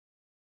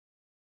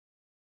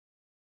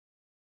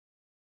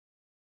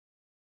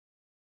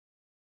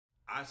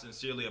I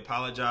sincerely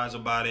apologize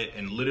about it,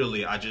 and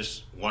literally I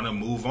just want to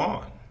move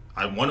on.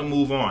 I want to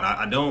move on.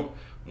 I don't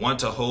want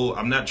to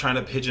I'm not trying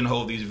to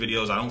pigeonhole these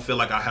videos. I don't feel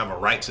like I have a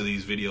right to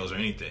these videos or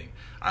anything.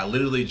 I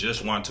literally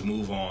just want to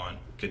move on,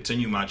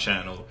 continue my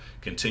channel,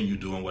 continue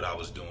doing what I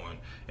was doing,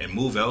 and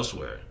move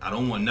elsewhere. I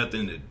don't want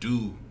nothing to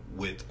do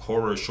with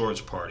Horror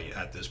Shorts Party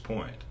at this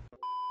point.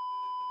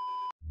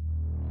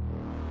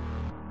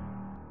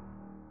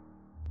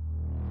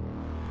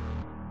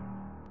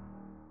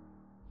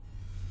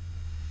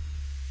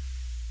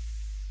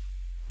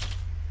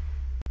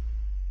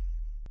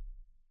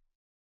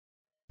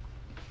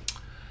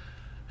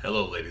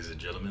 Hello, ladies and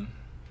gentlemen.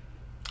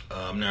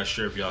 I'm not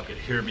sure if y'all can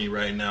hear me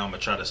right now. I'm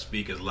gonna try to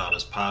speak as loud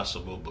as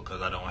possible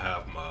because I don't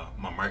have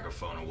my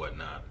microphone and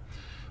whatnot.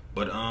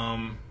 But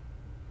I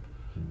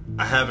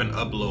haven't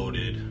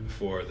uploaded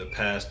for the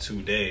past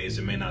 2 days.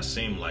 It may not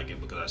seem like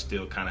it because I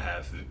still kind of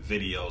have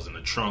videos in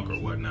the trunk or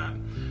whatnot.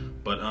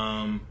 But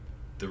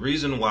the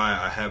reason why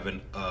I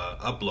haven't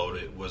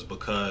uploaded was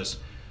because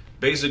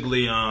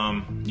basically,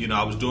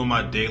 I was doing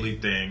my daily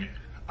thing.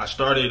 I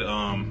started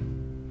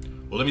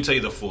well, let me tell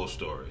you the full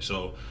story.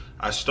 So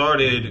I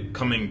started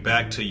coming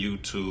back to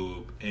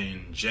YouTube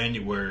in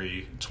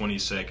January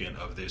 22nd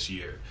of this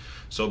year.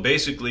 So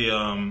basically,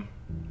 I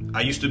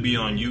used to be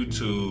on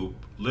YouTube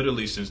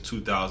literally since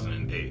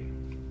 2008.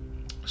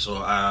 So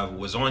I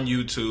was on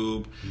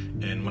YouTube,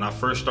 and when I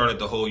first started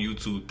the whole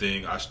YouTube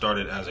thing, I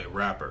started as a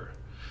rapper.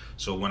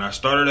 So when I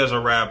started as a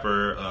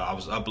rapper, I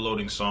was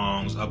uploading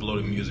songs,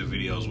 uploading music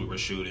videos we were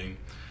shooting.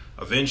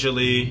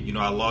 Eventually,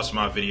 I lost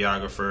my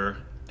videographer,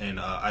 and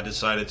I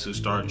decided to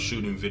start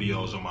shooting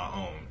videos on my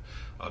own.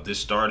 This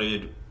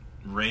started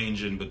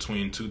ranging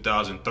between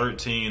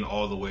 2013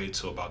 all the way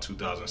to about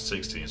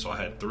 2016. So I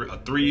had a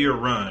 3-year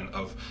run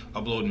of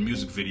uploading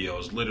music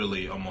videos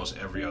literally almost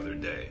every other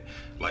day.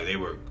 Like, they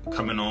were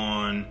coming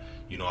on,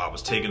 I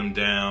was taking them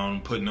down,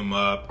 putting them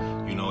up,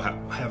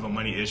 having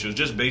money issues,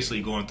 just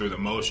basically going through the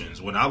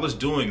motions. When I was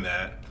doing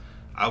that,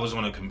 I was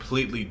on a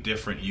completely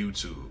different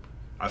YouTube.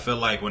 I felt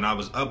like when I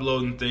was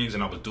uploading things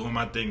and I was doing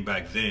my thing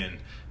back then,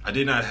 I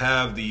did not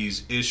have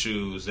these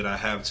issues that I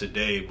have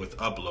today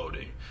with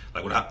uploading.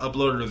 Like, when I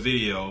uploaded a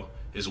video,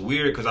 it's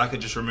weird because I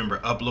could just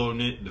remember uploading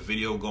it, the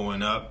video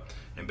going up,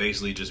 and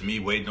basically just me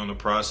waiting on the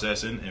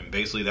processing, and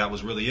basically that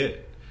was really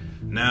it.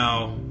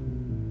 Now,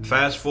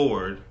 fast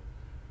forward,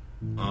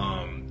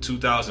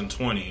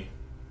 2020,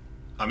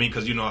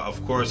 because,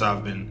 of course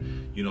I've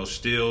been,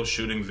 still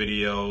shooting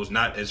videos,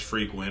 not as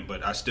frequent,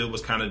 but I still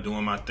was kind of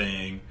doing my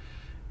thing.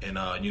 And,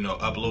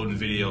 uploading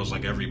videos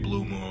like every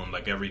blue moon,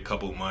 like every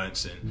couple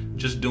months, and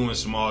just doing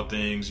small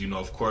things.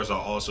 Of course, I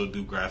also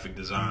do graphic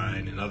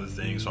design and other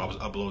things, so I was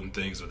uploading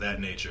things of that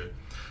nature.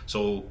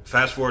 So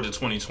fast forward to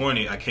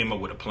 2020, I came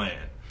up with a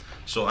plan.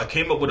 So I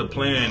came up with a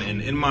plan,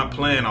 and in my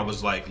plan, I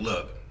was like,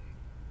 look,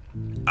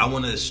 I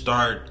want to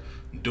start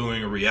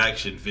doing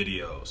reaction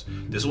videos.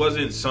 This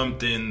wasn't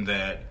something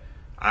that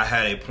I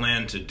had a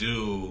plan to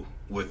do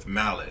with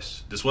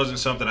malice. This wasn't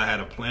something I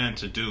had a plan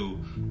to do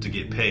to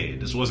get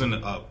paid. This wasn't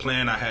a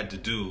plan I had to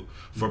do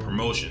for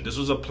promotion. This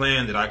was a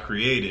plan that I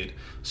created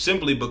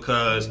simply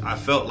because I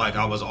felt like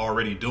I was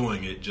already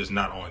doing it, just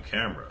not on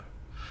camera.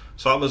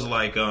 So I was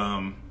like,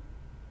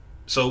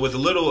 so with a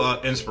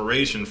little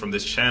inspiration from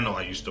this channel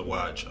I used to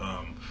watch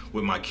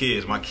with my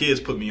kids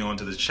put me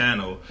onto this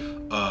channel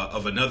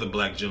of another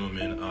black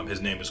gentleman.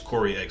 His name is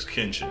Corey X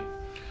Kenshin.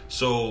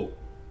 So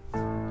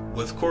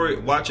with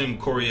watching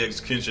Corey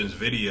X Kenshin's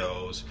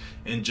videos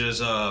and just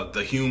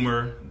the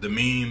humor, the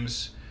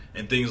memes,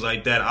 and things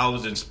like that, I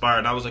was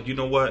inspired. I was like, you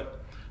know what?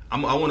 I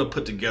want to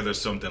put together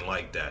something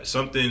like that,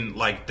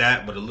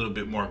 but a little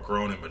bit more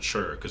grown and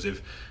mature. Because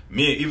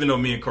even though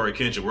me and Corey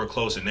Kenshin, we're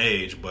close in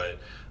age, but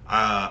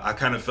I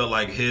kind of felt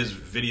like his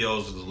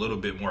videos was a little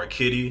bit more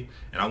kiddie,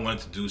 and I wanted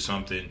to do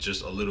something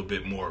just a little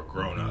bit more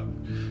grown up.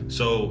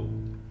 So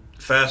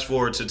fast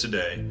forward to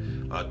today,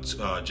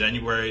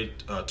 January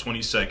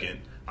 22nd.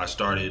 I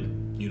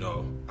started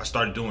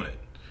doing it.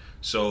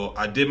 So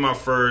I did my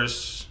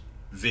first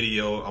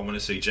video, I want to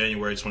say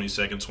January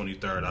 22nd,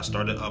 23rd. I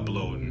started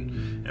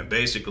uploading, and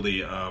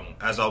basically,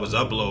 as I was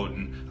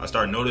uploading, I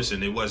started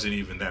noticing it wasn't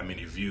even that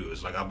many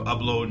views. Like, I'm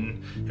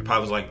uploading, it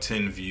probably was like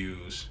 10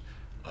 views,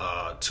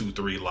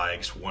 2-3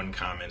 likes, 1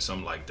 comment,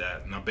 something like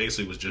that. And I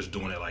basically was just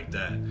doing it like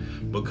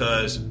that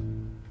because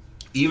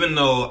even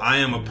though I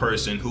am a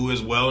person who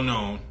is well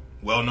known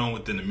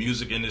within the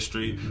music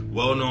industry,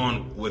 well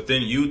known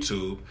within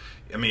YouTube.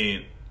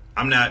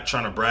 I'm not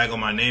trying to brag on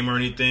my name or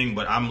anything,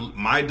 but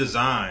my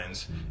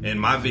designs and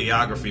my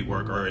videography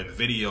work are in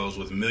videos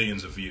with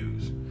millions of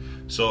views.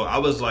 So I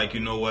was like,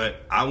 you know what?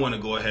 I want to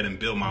go ahead and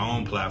build my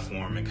own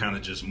platform and kind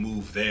of just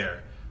move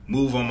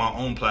on my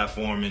own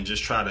platform and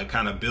just try to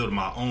kind of build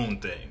my own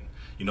thing.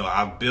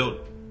 I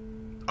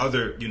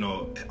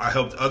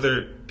helped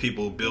other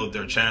people build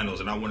their channels,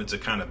 and I wanted to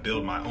kind of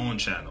build my own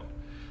channel,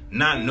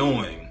 not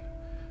knowing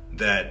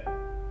that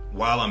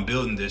while I'm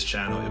building this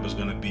channel, it was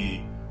going to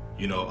be,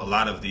 a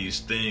lot of these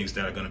things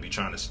that are going to be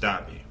trying to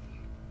stop me.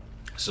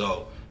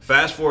 So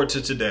fast forward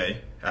to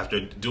today,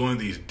 after doing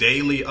these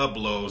daily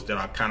uploads that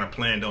I kind of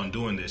planned on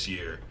doing this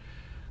year.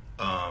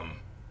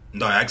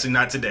 No, actually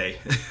not today.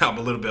 I'm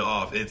a little bit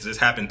off. This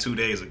happened 2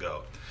 days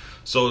ago.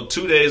 So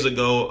 2 days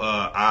ago,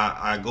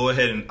 I go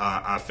ahead and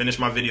I finish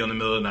my video in the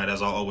middle of the night,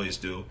 as I always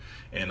do.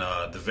 And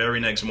the very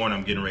next morning,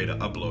 I'm getting ready to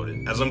upload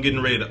it. As I'm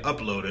getting ready to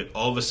upload it,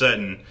 all of a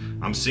sudden,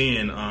 I'm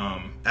seeing,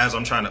 as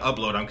I'm trying to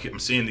upload, I'm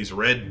seeing these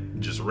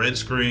just red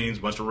screens,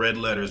 bunch of red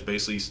letters,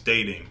 basically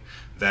stating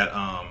that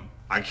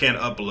I can't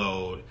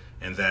upload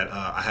and that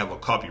I have a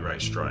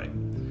copyright strike.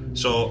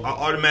 So I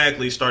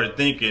automatically started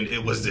thinking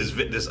it was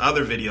this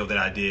other video that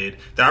I did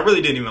that I really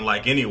didn't even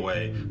like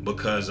anyway,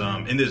 because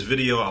in this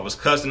video I was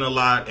cussing a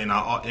lot and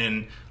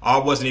I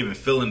wasn't even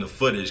feeling the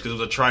footage because it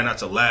was a try not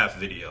to laugh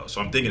video.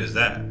 So I'm thinking it's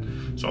that.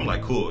 So I'm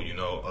like, cool, you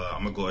know,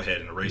 I'm gonna go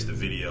ahead and erase the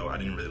video. I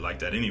didn't really like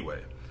that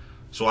anyway.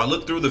 So I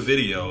looked through the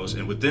videos,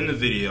 and within the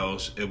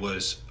videos it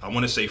was, I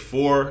want to say,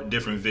 4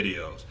 different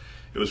videos.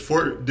 It was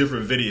 4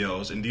 different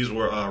videos, and these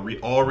were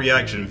all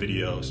reaction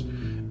videos.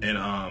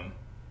 And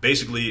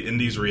basically, in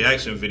these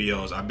reaction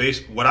videos,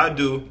 what I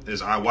do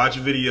is I watch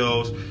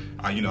videos,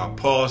 I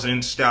pause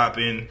in,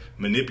 stopping,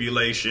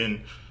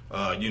 manipulation,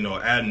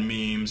 adding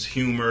memes,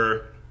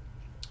 humor,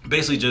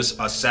 basically just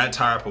a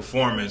satire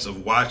performance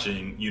of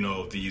watching,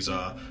 these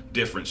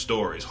different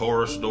stories,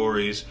 horror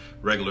stories,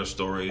 regular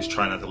stories,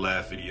 try not to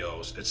laugh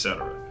videos,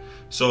 etc.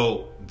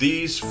 So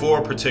these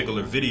 4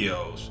 particular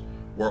videos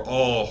were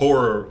all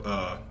horror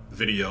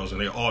videos, and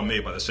they're all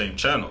made by the same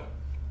channel.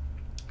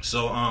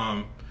 So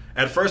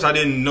at first I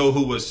didn't know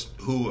who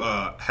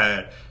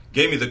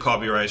gave me the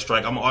copyright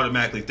strike. I'm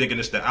automatically thinking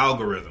it's the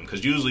algorithm,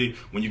 because usually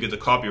when you get the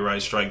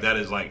copyright strike, that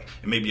is like,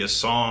 it may be a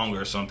song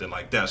or something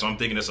like that. So I'm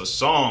thinking it's a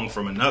song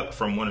from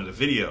one of the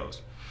videos.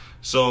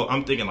 So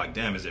I'm thinking like,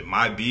 damn, is it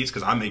my beats?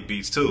 Because I make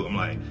beats too. I'm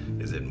like,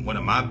 is it one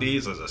of my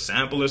beats as a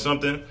sample or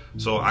something?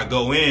 So I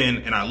go in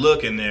and I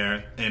look in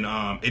there, and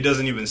it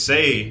doesn't even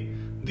say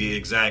the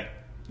exact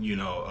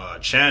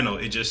channel.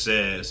 It just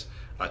says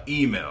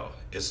email.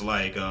 It's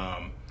like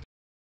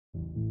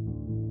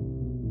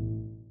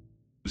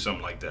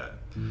something like that.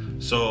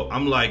 So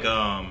I'm like,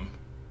 I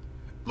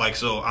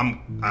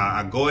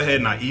go ahead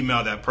and I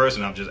email that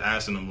person. I'm just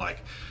asking them like,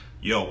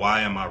 yo,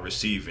 why am I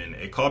receiving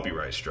a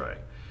copyright strike?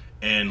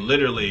 And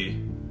literally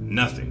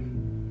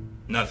nothing,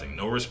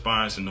 no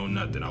response and no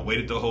nothing. I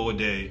waited the whole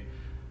day,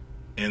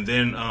 and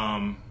then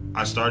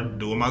I started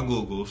doing my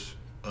Googles.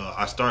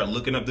 I started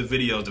looking up the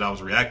videos that I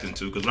was reacting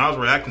to, because when I was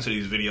reacting to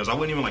these videos, I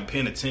wasn't even like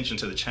paying attention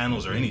to the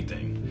channels or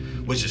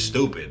anything, which is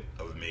stupid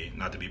of me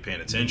not to be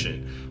paying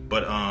attention.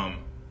 But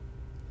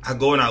I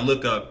go and I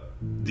look up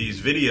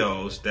these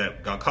videos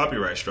that got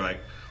copyright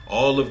strike.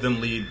 All of them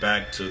lead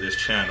back to this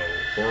channel,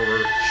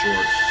 Horror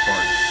Shorts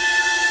Party.